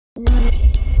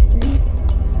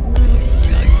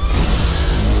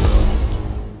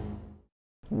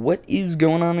What is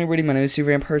going on, everybody? My name is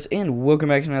Vampires, and welcome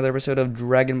back to another episode of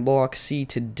Dragon Block C.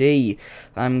 Today,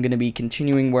 I'm going to be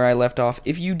continuing where I left off.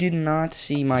 If you did not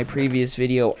see my previous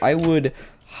video, I would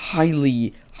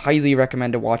highly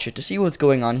recommend to watch it to see what's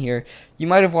going on here. You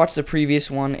might have watched the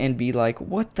previous one and be like,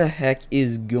 what the heck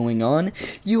is going on?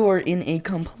 You are in a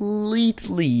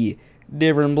completely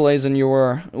different place than you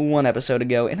were one episode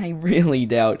ago, and I really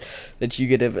doubt that you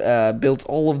could have built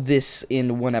all of this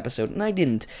in one episode, and I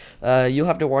didn't. You'll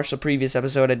have to watch the previous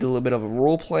episode. I did a little bit of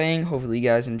role-playing. Hopefully you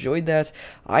guys enjoyed that.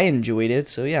 I enjoyed it,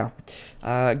 so yeah.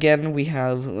 Again, we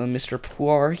have Mr.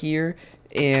 Puar here,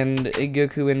 and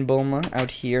Goku and Bulma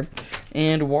out here,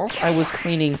 and while I was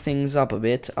cleaning things up a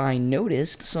bit, I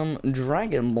noticed some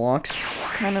dragon blocks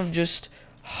kind of just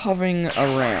hovering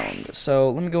around. So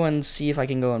let me go and see if I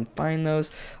can go and find those.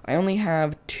 I only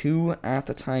have 2 at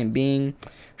the time being.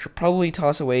 Should probably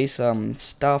toss away some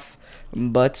stuff,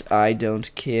 but I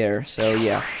don't care. So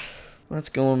yeah, let's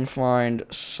go and find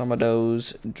some of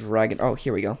those dragon. Oh,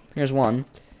 here we go. Here's one.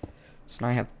 So now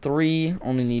I have 3.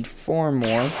 Only need 4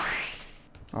 more.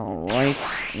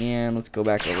 Alright, and let's go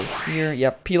back over here.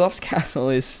 Yep, Pilaf's castle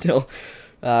is still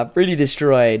pretty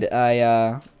destroyed.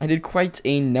 I did quite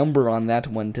a number on that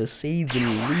one, to say the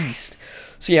least.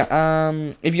 So yeah,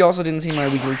 if you also didn't see my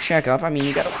weekly checkup, I mean,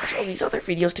 you gotta watch all these other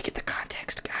videos to get the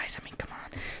context, guys. I mean, come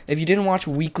on. If you didn't watch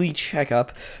weekly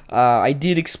checkup, I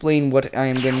did explain what I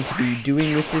am going to be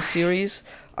doing with this series.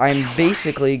 I'm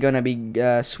basically gonna be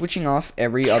switching off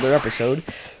every other episode.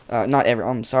 Not every.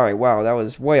 I'm sorry. Wow, that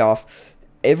was way off.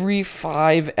 Every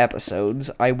 5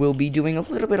 episodes, I will be doing a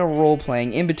little bit of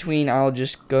role-playing. In between, I'll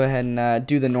just go ahead and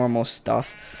do the normal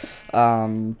stuff.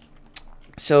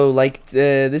 So, like,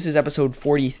 this is episode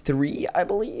 43, I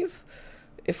believe,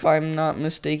 if I'm not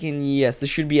mistaken. Yes, this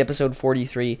should be episode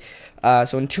 43.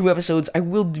 So in 2 episodes, I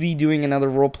will be doing another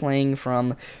role-playing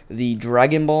from the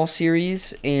Dragon Ball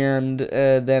series, and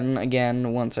then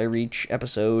again, once I reach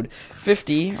episode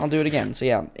 50, I'll do it again. So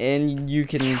yeah, and you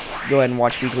can go ahead and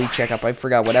watch weekly checkup. I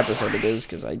forgot what episode it is,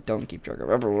 because I don't keep track of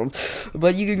everyone.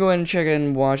 But you can go ahead and check it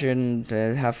and watch it and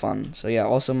have fun. So yeah,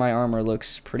 also my armor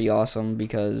looks pretty awesome,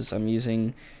 because I'm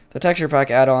using the texture pack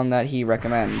add-on that he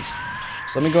recommends.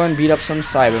 So let me go ahead and beat up some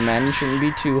Cybermen. It shouldn't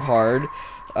be too hard.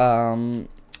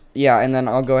 Yeah, and then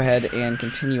I'll go ahead and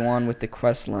continue on with the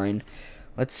quest line.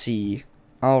 Let's see.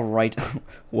 Alright.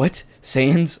 What?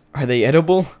 Saiyans? Are they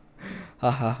edible?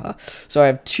 Hahaha. So I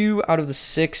have 2 out of the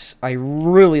 6. I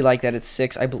really like that it's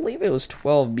 6. I believe it was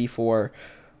 12 before,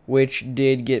 which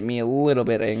did get me a little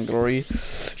bit angry.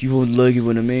 You won't like it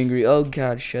when I'm angry. Oh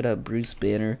god, shut up, Bruce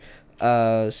Banner.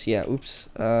 So yeah, oops.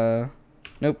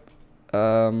 Nope.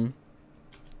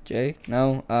 J?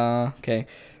 No? Okay.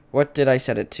 What did I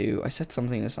set it to? I set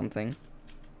something to something.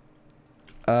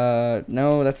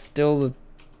 No, that's still the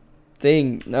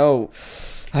thing. No.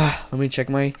 Let me check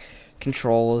my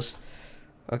controls.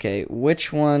 Okay,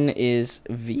 which one is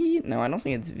V? No, I don't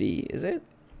think it's V. Is it?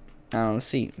 I don't know. Let's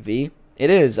see. V? It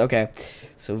is. Okay.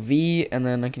 So V, and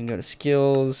then I can go to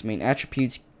skills, main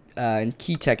attributes, and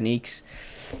key techniques.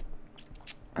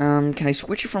 Can I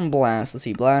switch it from blast? Let's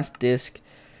see. Blast disc.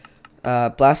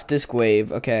 Blast disc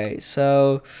wave. Okay,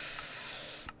 so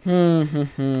I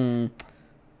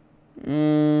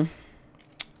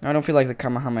don't feel like the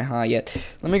Kamehameha yet.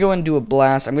 Let me go and do a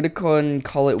blast. I'm gonna go ahead and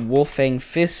call it Wolf Fang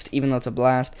Fist, even though it's a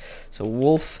blast. So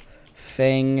Wolf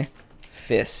Fang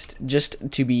Fist, just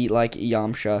to be like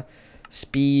Yamcha.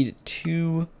 Speed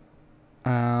 2.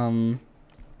 Let's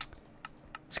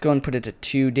go and put it to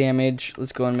 2 damage.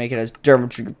 Let's go and make it as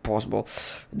damage as possible.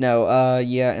 No,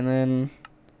 yeah, and then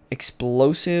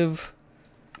explosive.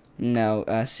 No,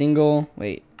 single.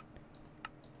 Wait.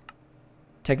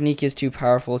 Technique is too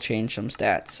powerful. Change some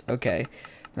stats. Okay.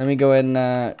 Let me go ahead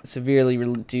and severely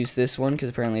reduce this one, because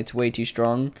apparently it's way too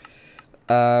strong.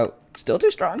 Still too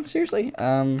strong? Seriously?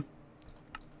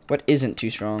 What isn't too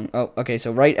strong? Oh, okay, so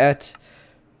right at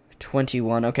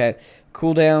 21. Okay.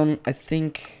 Cooldown, I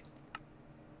think.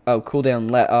 Oh, cooldown.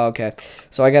 Oh, okay.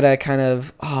 So I gotta kind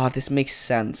of. Oh, this makes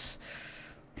sense.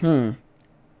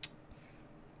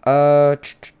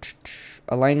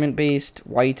 Alignment based,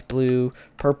 white, blue,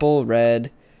 purple,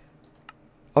 red.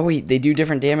 Oh wait, they do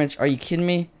different damage. Are you kidding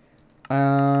me?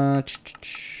 I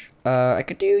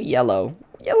could do yellow.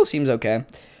 Yellow seems okay.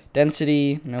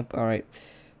 Density, nope. All right.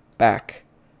 Back,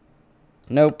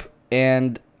 nope.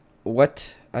 And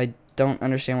what? I don't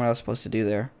understand what I was supposed to do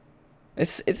there.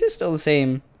 It's still the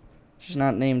same. It's just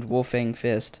not named Wolfang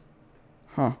Fist.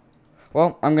 Huh.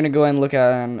 Well, I'm gonna go ahead and look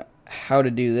at how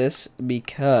to do this,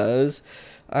 because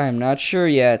I'm not sure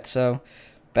yet. So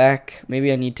back.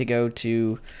 Maybe I need to go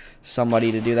to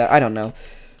somebody to do that. I don't know.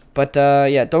 But,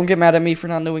 yeah, don't get mad at me for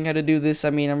not knowing how to do this. I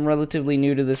mean, I'm relatively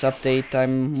new to this update.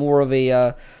 I'm more of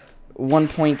a,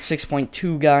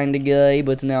 1.6.2 kind of guy,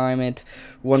 but now I'm at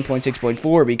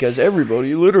 1.6.4 because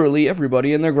everybody, literally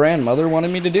everybody and their grandmother wanted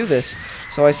me to do this.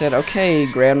 So I said, okay,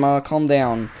 Grandma, calm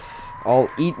down. I'll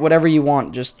eat whatever you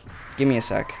want, just give me a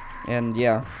sec. And,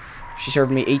 yeah, she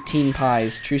served me 18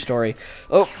 pies. True story.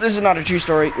 Oh, this is not a true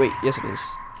story. Wait, yes it is.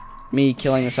 Me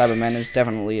killing the Cybermen is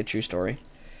definitely a true story.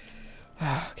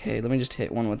 Okay, let me just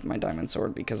hit one with my diamond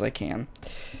sword because I can.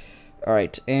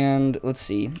 Alright, and let's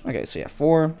see. Okay, so yeah,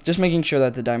 4. Just making sure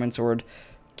that the diamond sword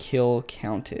kill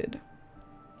counted.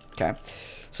 Okay,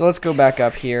 so let's go back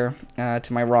up here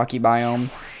to my rocky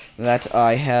biome that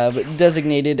I have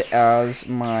designated as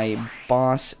my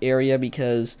boss area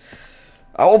because...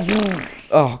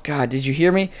 Oh, God, did you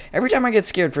hear me? Every time I get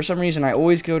scared, for some reason, I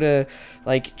always go to,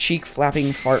 like, cheek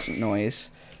flapping fart noise.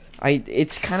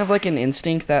 It's kind of like an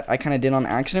instinct that I kind of did on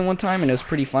accident one time, and it was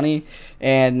pretty funny,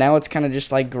 and now it's kind of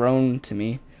just, like, grown to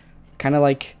me. Kind of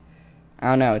like, I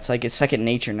don't know, it's like it's second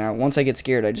nature now. Once I get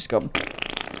scared, I just go,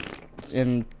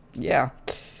 and, yeah.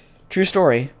 True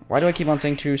story. Why do I keep on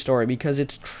saying true story? Because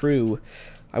it's true.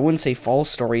 I wouldn't say false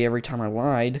story every time I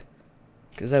lied,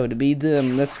 because that would be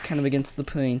dumb. That's kind of against the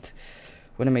point.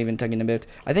 What am I even talking about?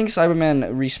 I think Cybermen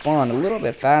respawn a little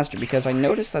bit faster, because I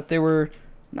noticed that there were...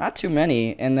 not too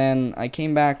many, and then I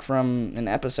came back from an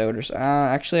episode or so.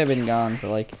 Actually, I've been gone for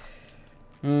like,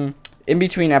 in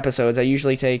between episodes, I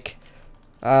usually take,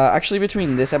 actually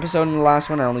between this episode and the last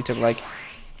one, I only took like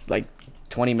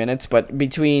 20 minutes, but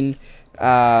between,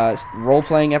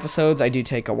 role-playing episodes, I do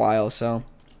take a while, so,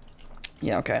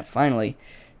 yeah, okay, finally.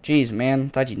 Jeez, man,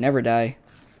 thought you'd never die.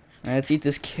 Alright, let's eat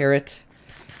this carrot.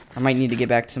 I might need to get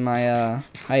back to my,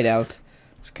 hideout.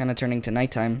 It's kind of turning to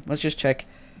nighttime. Let's just check.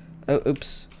 Oh,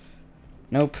 oops.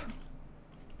 Nope.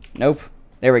 Nope.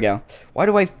 There we go. Why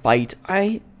do I fight?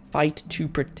 I fight to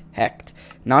protect.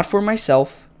 Not for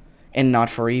myself, and not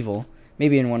for evil.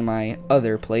 Maybe in one of my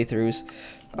other playthroughs.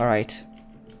 Alright.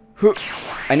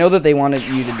 I know that they wanted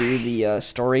you to do the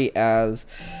story as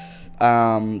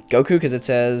Goku, because it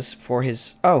says for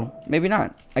his... Oh, maybe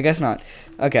not. I guess not.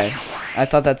 Okay. I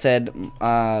thought that said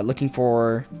looking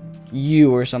for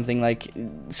you or something, like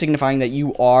signifying that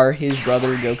you are his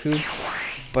brother Goku.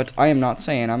 But I am not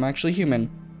saying I'm actually human.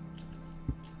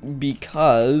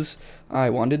 Because I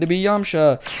wanted to be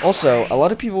Yamcha. Also, a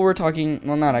lot of people were talking...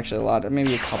 Well, not actually a lot.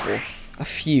 Maybe a couple.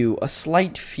 A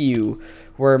slight few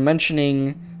were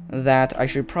mentioning that I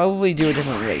should probably do a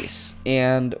different race.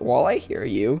 And while I hear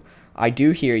you... I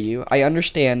do hear you. I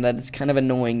understand that it's kind of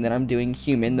annoying that I'm doing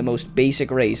human, the most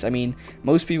basic race. I mean,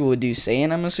 most people would do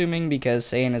Saiyan, I'm assuming, because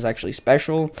Saiyan is actually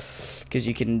special, because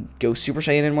you can go Super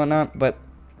Saiyan and whatnot, but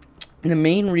the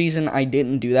main reason I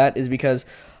didn't do that is because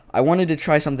I wanted to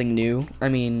try something new. I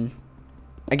mean,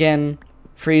 again,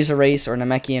 Frieza race or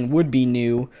Namekian would be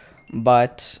new,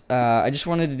 but I just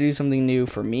wanted to do something new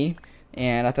for me,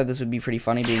 and I thought this would be pretty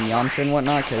funny being Yamcha and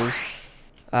whatnot, because...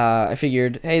 I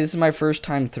figured, hey, this is my first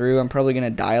time through. I'm probably going to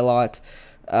die a lot,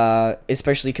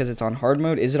 especially because it's on hard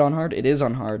mode. Is it on hard? It is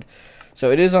on hard.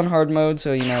 So it is on hard mode,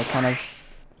 so, you know, kind of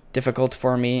difficult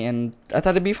for me, and I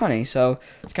thought it'd be funny. So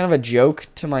it's kind of a joke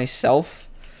to myself,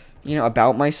 you know,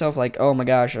 about myself, like, oh my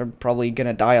gosh, I'm probably going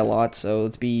to die a lot, so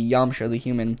let's be Yamcha the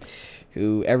human,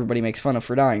 who everybody makes fun of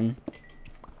for dying.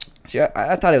 So yeah,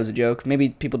 I thought it was a joke. Maybe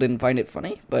people didn't find it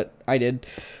funny, but I did.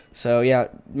 So yeah,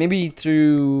 maybe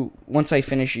once I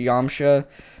finish Yamcha,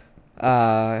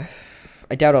 I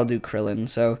doubt I'll do Krillin.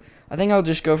 So I think I'll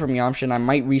just go from Yamcha, and I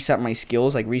might reset my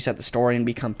skills, like reset the story and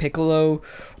become Piccolo,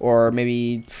 or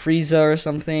maybe Frieza or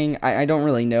something. I don't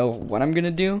really know what I'm going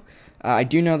to do. I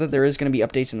do know that there is going to be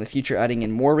updates in the future, adding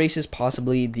in more races,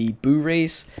 possibly the Boo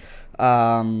race.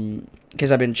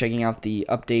 Because I've been checking out the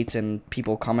updates and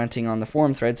people commenting on the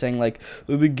forum thread saying like,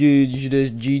 oh my god, you should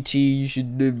have GT, you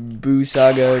should have Boo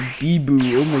Saga, Boo,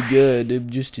 oh my god, I'm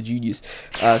just a genius.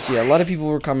 So yeah, a lot of people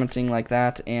were commenting like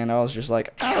that, and I was just like,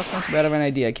 oh, that's not so bad of an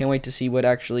idea. I can't wait to see what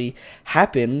actually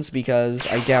happens, because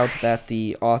I doubt that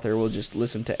the author will just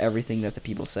listen to everything that the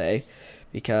people say,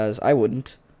 because I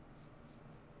wouldn't.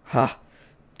 Ha.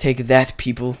 Take that,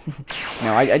 people.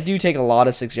 No, I do take a lot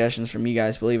of suggestions from you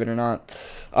guys, believe it or not.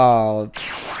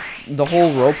 The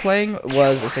whole role-playing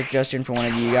was a suggestion from one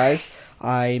of you guys.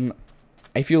 I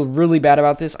feel really bad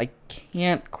about this. I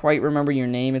can't quite remember your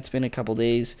name. It's been a couple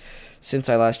days since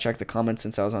I last checked the comments,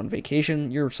 since I was on vacation.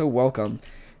 You're so welcome.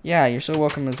 Yeah, you're so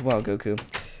welcome as well, Goku.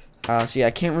 So yeah,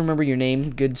 I can't remember your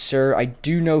name, good sir. I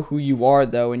do know who you are,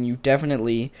 though, and you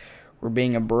definitely were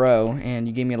being a bro, and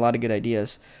you gave me a lot of good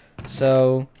ideas.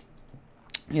 So,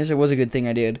 Yes, it was a good thing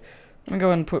I did. I'm gonna go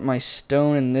ahead and put my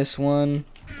stone in this one.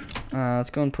 Let's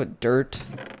go and put dirt.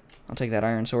 I'll take that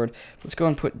iron sword. Let's go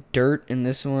and put dirt in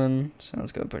this one. So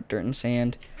let's go and put dirt and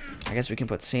sand. I guess we can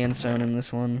put sandstone in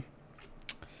this one.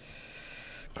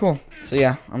 Cool. So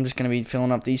yeah, I'm just going to be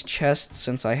filling up these chests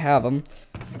since I have them.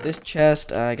 This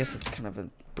chest, I guess it's kind of a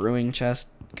brewing chest.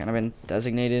 Kind of been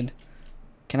designated.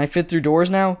 Can I fit through doors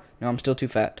now? No, I'm still too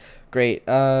fat. Great.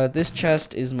 This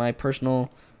chest is my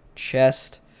personal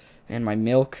chest and my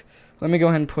milk. Let me go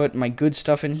ahead and put my good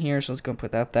stuff in here. So let's go and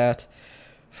put that.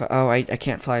 Oh, I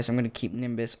can't fly, so I'm going to keep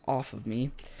Nimbus off of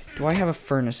me. Do I have a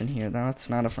furnace in here? No, that's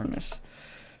not a furnace.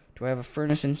 Do I have a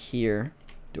furnace in here?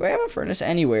 Do I have a furnace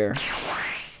anywhere?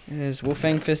 It is. Will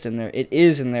Fang Fist in there? It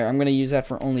is in there. I'm going to use that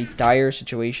for only dire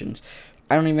situations.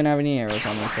 I don't even have any arrows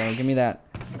on me, so give me that.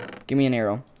 Give me an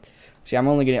arrow. See, I'm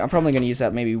probably gonna use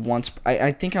that maybe once.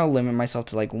 I think I'll limit myself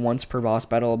to like once per boss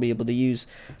battle. I'll be able to use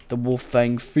the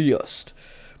Fang Fist,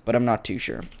 but I'm not too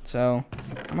sure. So,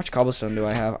 how much cobblestone do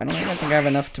I have? I don't even think I have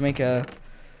enough to make a.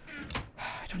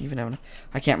 I don't even have enough.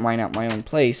 I can't mine out my own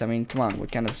place. I mean, come on,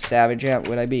 what kind of savage ant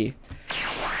would I be?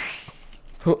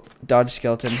 Dodge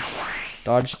skeleton.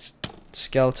 Dodge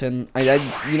skeleton.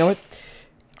 You know what?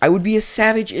 I would be a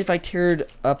savage if I teared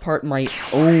apart my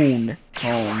own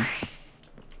home.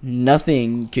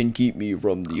 Nothing can keep me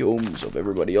from the homes of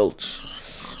everybody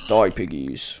else. Die,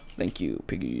 piggies. Thank you,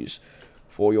 piggies,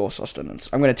 for your sustenance.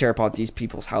 I'm going to tear apart these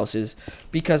people's houses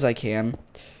because I can.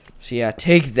 So yeah,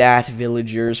 take that,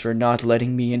 villagers, for not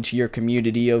letting me into your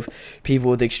community of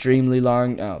people with extremely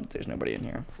long... Oh, there's nobody in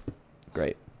here.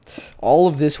 Great. All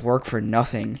of this work for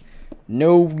nothing.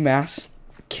 No mass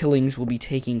killings will be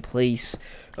taking place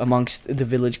amongst the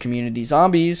village community.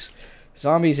 Zombies,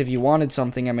 if you wanted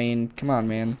something, I mean, come on,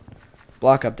 man.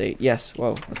 Block update. Yes.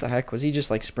 Whoa, what the heck? Was he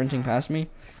just, like, sprinting past me?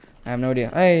 I have no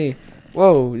idea. Hey,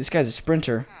 whoa, this guy's a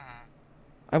sprinter.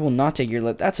 I will not take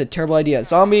your... That's a terrible idea.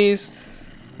 Zombies!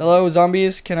 Hello,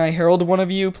 zombies. Can I herald one of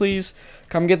you, please?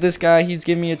 Come get this guy. He's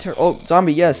giving me a Oh,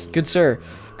 zombie, yes. Good sir.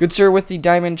 Good sir with the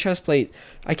diamond chest plate.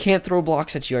 I can't throw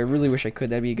blocks at you. I really wish I could.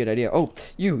 That'd be a good idea. Oh,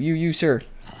 you, sir.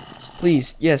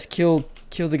 Please, yes, kill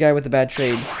the guy with the bad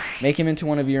trade. Make him into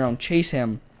one of your own. Chase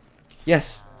him.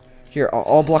 Yes. Here,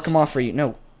 I'll block him off for you.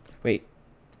 No. Wait.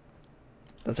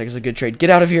 That's actually a good trade.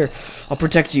 Get out of here. I'll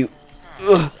protect you.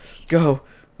 Ugh. Go.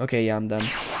 Okay, yeah, I'm done.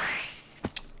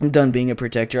 I'm done being a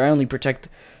protector. I only protect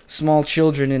small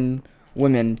children and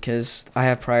women because I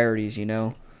have priorities, you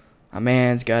know. A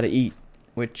man's got to eat,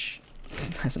 which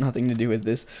has nothing to do with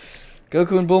this.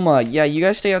 Goku and Bulma, yeah, you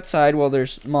guys stay outside while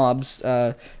there's mobs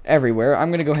everywhere. I'm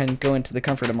going to go ahead and go into the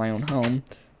comfort of my own home.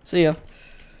 See ya.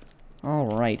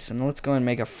 Alright, so now let's go and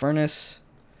make a furnace.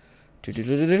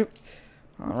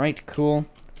 Alright, cool.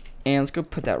 And let's go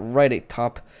put that right at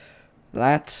top.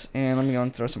 That, and let me go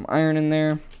and throw some iron in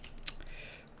there.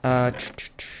 Let's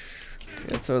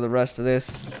throw the rest of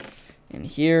this in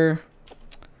here.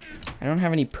 I don't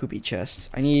have any poopy chests.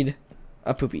 I need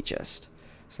a poopy chest.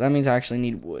 So that means I actually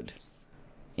need wood.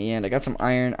 And I got some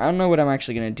iron. I don't know what I'm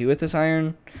actually going to do with this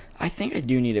iron. I think I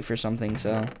do need it for something,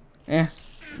 so...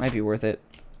 might be worth it.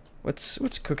 What's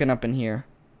cooking up in here?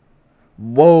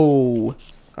 Whoa!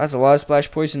 That's a lot of splash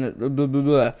poison.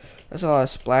 That's a lot of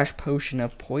splash potion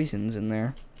of poisons in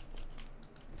there.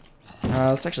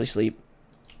 Let's actually sleep.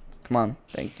 Come on.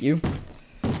 Thank you.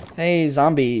 Hey,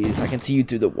 zombies. I can see you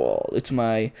through the wall. It's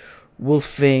my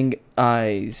wolfang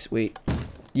eyes. Wait.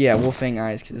 Yeah, wolfang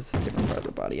eyes, because it's a different part of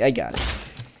the body. I got it.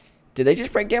 Did they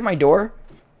just break down my door?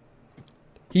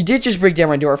 He did just break down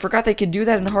my door. I forgot they could do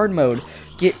that in hard mode.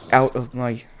 Get out of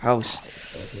my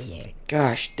house.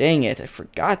 Gosh, dang it. I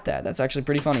forgot that. That's actually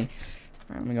pretty funny.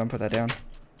 Alright, let me go and put that down.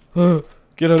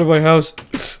 Get out of my house.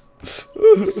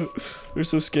 They're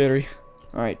so scary.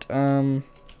 Alright,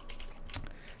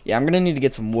 yeah, I'm gonna need to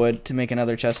get some wood to make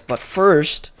another chest. But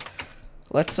first,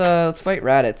 let's fight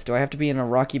rabbits. Do I have to be in a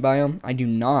rocky biome? I do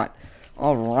not.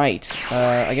 Alright,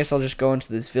 I guess I'll just go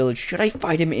into this village. Should I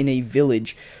fight him in a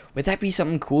village? Would that be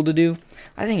something cool to do?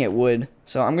 I think it would.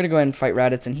 So I'm going to go ahead and fight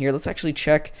rabbits in here. Let's actually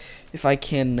check if I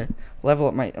can level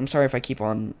up my... I'm sorry if I keep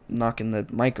on knocking the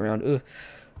mic around. Ugh.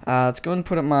 Let's go and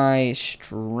put up my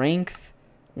strength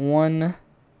 1,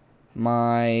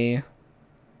 my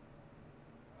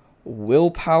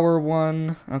willpower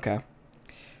 1. Okay.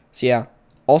 So yeah.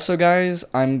 Also, guys,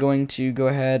 I'm going to go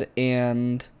ahead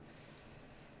and...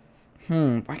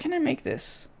 why can't I make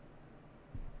this?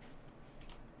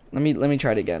 Let me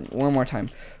try it again. One more time.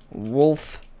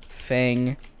 Wolf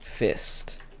Fang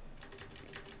Fist.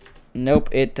 Nope,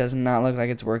 it does not look like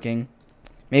it's working.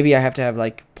 Maybe I have to have,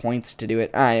 like, points to do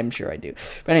it. I am sure I do.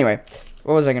 But anyway,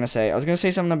 what was I going to say? I was going to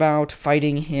say something about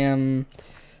fighting him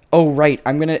Oh, right.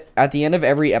 I'm going to, at the end of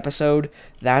every episode,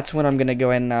 that's when I'm going to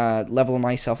go and level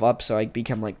myself up so I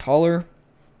become, like, taller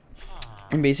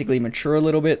and basically mature a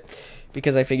little bit.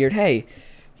 Because I figured, hey,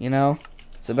 you know,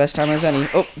 it's the best time as any.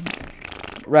 Oh,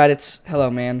 Raditz. Hello,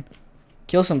 man.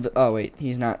 Kill some. Oh, wait.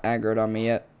 He's not aggroed on me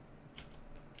yet.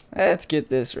 Let's get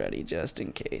this ready just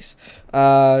in case.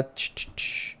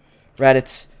 Raditz.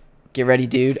 Get ready,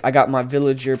 dude. I got my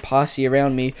villager posse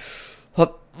around me.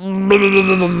 Hup. I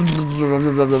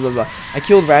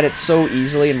killed Raditz so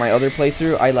easily in my other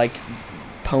playthrough. I, like,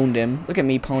 pwned him. Look at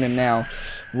me pwn him now.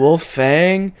 Wolf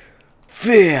Fang.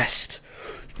 Fist.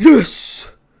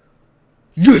 Yes!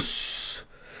 Yes!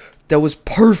 That was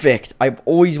perfect. I've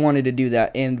always wanted to do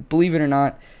that. And believe it or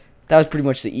not, that was pretty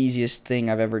much the easiest thing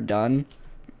I've ever done.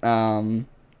 Oh,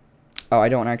 I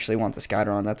don't actually want the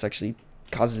scatter on. That's actually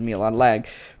causes me a lot of lag.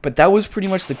 But that was pretty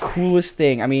much the coolest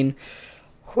thing. I mean,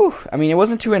 whew. I mean, it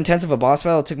wasn't too intense of a boss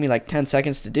battle. It took me like 10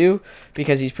 seconds to do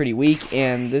because he's pretty weak.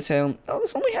 And this,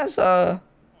 this only has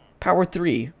power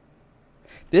 3.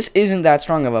 This isn't that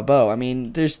strong of a bow. I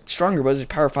mean, there's stronger bows. There's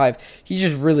power 5. He's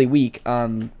just really weak.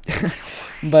 But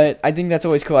I think that's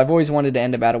always cool. I've always wanted to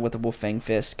end a battle with a Wolf Fang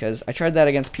Fist because I tried that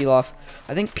against Pilaf.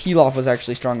 I think Pilaf was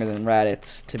actually stronger than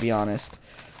Raditz, to be honest.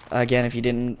 Again, if you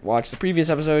didn't watch the previous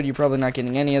episode, you're probably not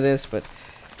getting any of this, but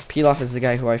Pilaf is the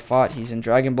guy who I fought. He's in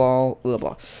Dragon Ball. Blah,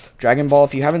 blah. Dragon Ball,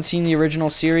 if you haven't seen the original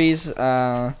series,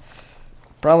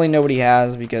 probably nobody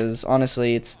has because,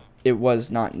 honestly, it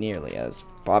was not nearly as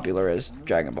popular as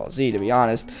Dragon Ball Z, to be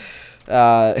honest.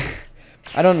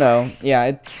 I don't know.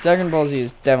 Yeah, Dragon Ball Z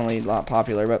is definitely a lot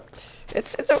popular, but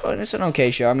it's an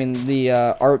okay show. I mean, the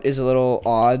art is a little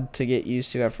odd to get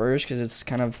used to at first because it's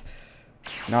kind of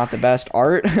not the best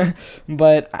art,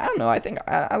 but I don't know. I think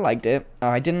I liked it.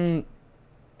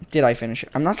 Did I finish it?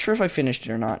 I'm not sure if I finished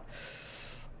it or not.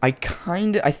 I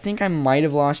think I might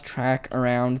have lost track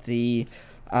around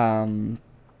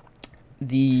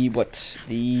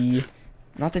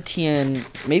not the Tien,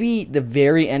 maybe the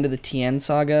very end of the Tien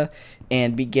saga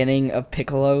and beginning of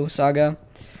Piccolo saga.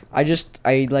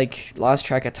 I like lost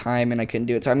track of time and I couldn't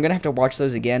do it. So I'm going to have to watch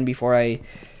those again before I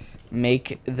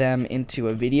make them into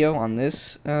a video on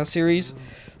this series.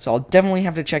 So I'll definitely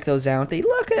have to check those out. They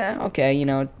look okay, you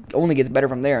know, it only gets better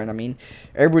from there. And I mean,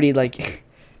 everybody like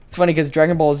it's funny because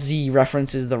Dragon Ball Z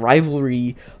references the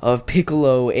rivalry of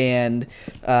Piccolo and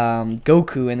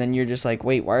Goku, and then you're just like,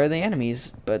 wait, why are they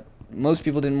enemies? But most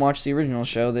people didn't watch the original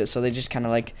show, so they just kind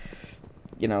of like,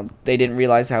 you know, they didn't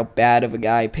realize how bad of a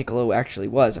guy Piccolo actually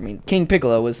was. I mean, King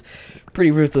Piccolo was a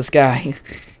pretty ruthless guy,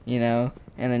 you know,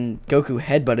 and then Goku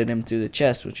headbutted him through the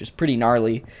chest, which is pretty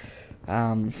gnarly.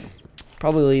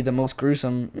 Probably the most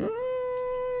gruesome,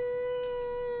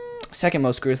 second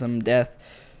most gruesome death,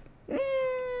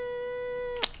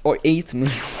 or eighth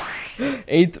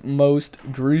most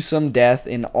gruesome death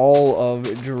in all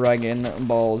of Dragon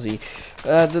Ball Z.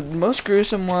 The most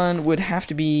gruesome one would have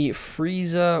to be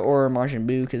Frieza or Majin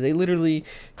Buu, because they literally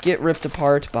get ripped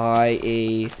apart by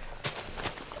a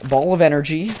ball of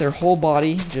energy. Their whole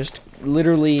body just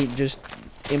literally just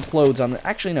implodes on the...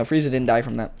 Actually, no, Frieza didn't die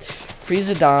from that.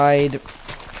 Frieza died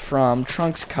from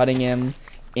Trunks cutting him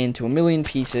into a million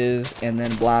pieces and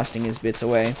then blasting his bits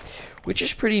away, which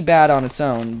is pretty bad on its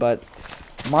own, but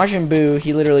Majin Buu,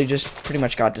 he literally just pretty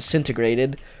much got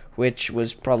disintegrated, which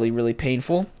was probably really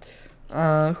painful.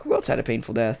 Who else had a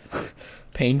painful death?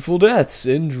 Painful deaths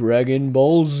in Dragon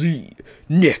Ball Z.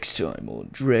 Next time on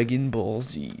Dragon Ball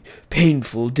Z.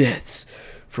 Painful deaths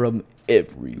from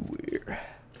everywhere.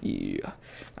 Yeah.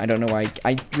 I don't know why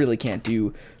I really can't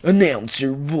do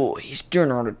announcer voice.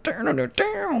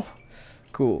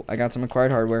 Cool. I got some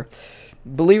acquired hardware.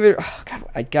 Believe it, oh God,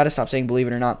 I gotta stop saying believe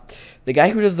it or not. The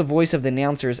guy who does the voice of the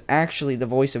announcer is actually the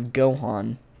voice of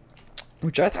Gohan,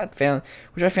 which I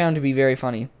found to be very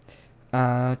funny.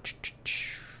 Let's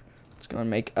go and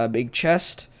make a big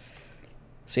chest.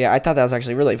 So yeah, I thought that was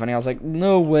actually really funny. I was like,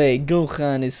 no way,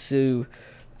 Gohan is so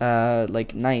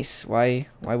like nice. Why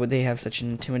would they have such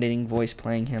an intimidating voice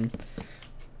playing him?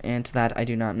 And to that I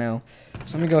do not know.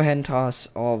 So I'm gonna go ahead and toss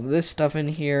all of this stuff in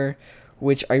here,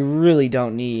 which I really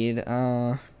don't need.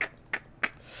 I'm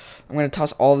going to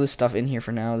toss all of this stuff in here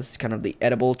for now. This is kind of the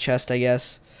edible chest, I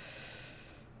guess.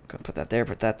 I'm going to put that there,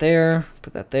 put that there,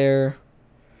 put that there.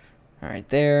 Alright,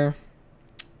 there.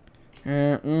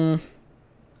 Yeah,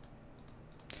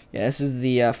 this is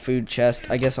the food chest.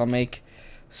 I guess I'll make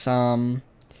some...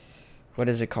 What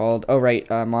is it called? Oh, right,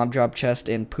 mob drop chest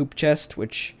and poop chest,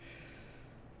 which...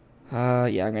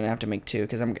 yeah, I'm going to have to make two,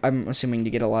 because I'm assuming to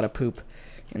get a lot of poop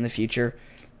in the future.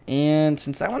 And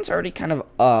since that one's already kind of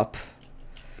up,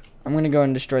 I'm going to go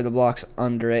and destroy the blocks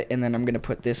under it, and then I'm going to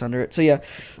put this under it. So, yeah,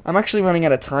 I'm actually running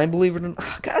out of time, believe it or not.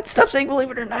 Oh, God, stop saying believe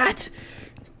it or not.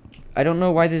 I don't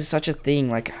know why this is such a thing.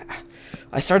 Like,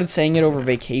 I started saying it over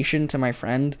vacation to my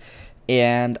friend,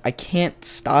 and I can't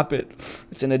stop it.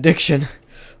 It's an addiction.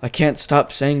 I can't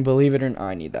stop saying believe it or not. Oh,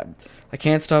 I need that. I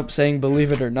can't stop saying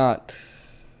believe it or not.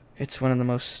 It's one of the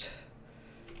most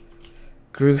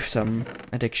gruesome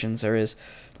addictions there is.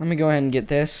 Let me go ahead and get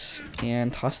this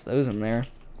and toss those in there.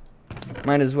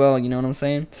 Might as well, you know what I'm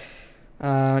saying?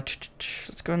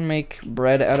 Let's go ahead and make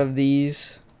bread out of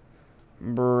these.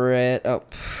 Bread. Oh,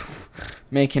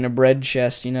 making a bread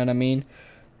chest, you know what I mean?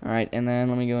 Alright, and then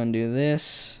let me go and do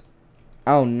this.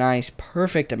 Oh, nice.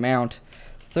 Perfect amount.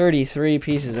 33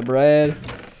 pieces of bread.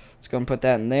 Let's go and put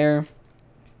that in there.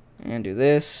 And do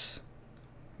this.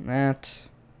 That.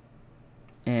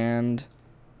 And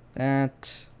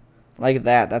that. Like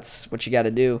that. That's what you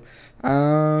gotta do.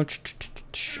 I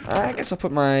guess I'll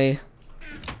put my...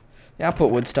 Yeah, I'll put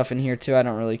wood stuff in here too. I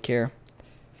don't really care.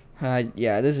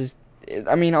 Yeah, this is...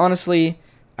 I mean, honestly,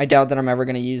 I doubt that I'm ever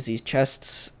going to use these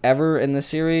chests ever in this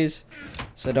series.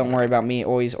 So don't worry about me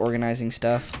always organizing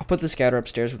stuff. I'll put the scouter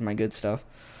upstairs with my good stuff.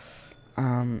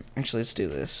 Actually, let's do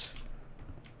this.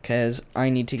 Because I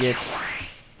need to get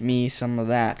me some of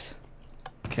that.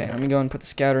 Okay, let me go and put the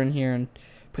scouter in here and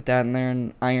put that in there.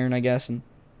 And iron, I guess. And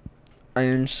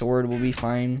iron sword will be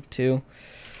fine, too.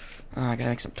 I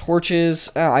gotta make some torches.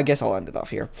 I guess I'll end it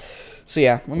off here. So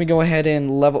yeah, let me go ahead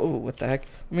and level... Ooh, what the heck?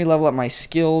 Let me level up my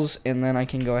skills, and then I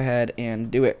can go ahead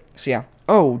and do it. So yeah.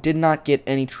 Oh, did not get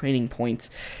any training points.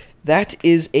 That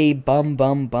is a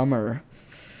bummer.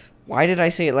 Why did I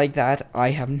say it like that? I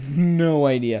have no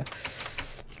idea.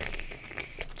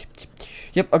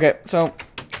 Yep, okay, so...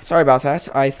 Sorry about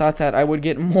that. I thought that I would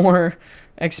get more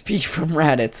XP from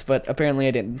Raditz, but apparently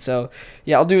I didn't. So,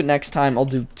 yeah, I'll do it next time. I'll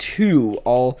do 2.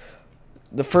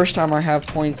 The first time I have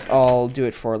points, I'll do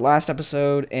it for last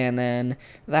episode, and then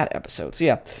that episode. So,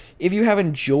 yeah, if you have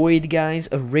enjoyed, guys,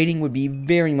 a rating would be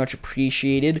very much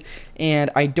appreciated.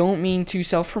 And I don't mean to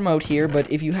self-promote here,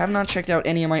 but if you have not checked out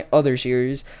any of my other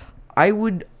series, I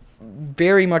would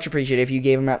very much appreciate it if you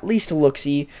gave them at least a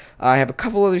look-see. I have a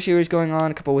couple other series going on,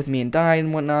 a couple with me and Die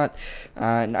and whatnot.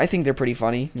 And I think they're pretty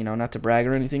funny, you know, not to brag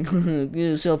or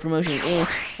anything. Self-promotion.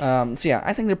 So yeah,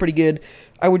 I think they're pretty good.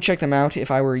 I would check them out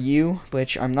if I were you,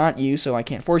 which I'm not you, so I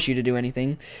can't force you to do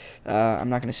anything. I'm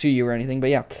not going to sue you or anything, but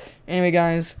yeah. Anyway,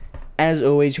 guys, as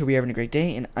always, hope you're having a great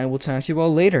day, and I will talk to you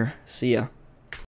all later. See ya.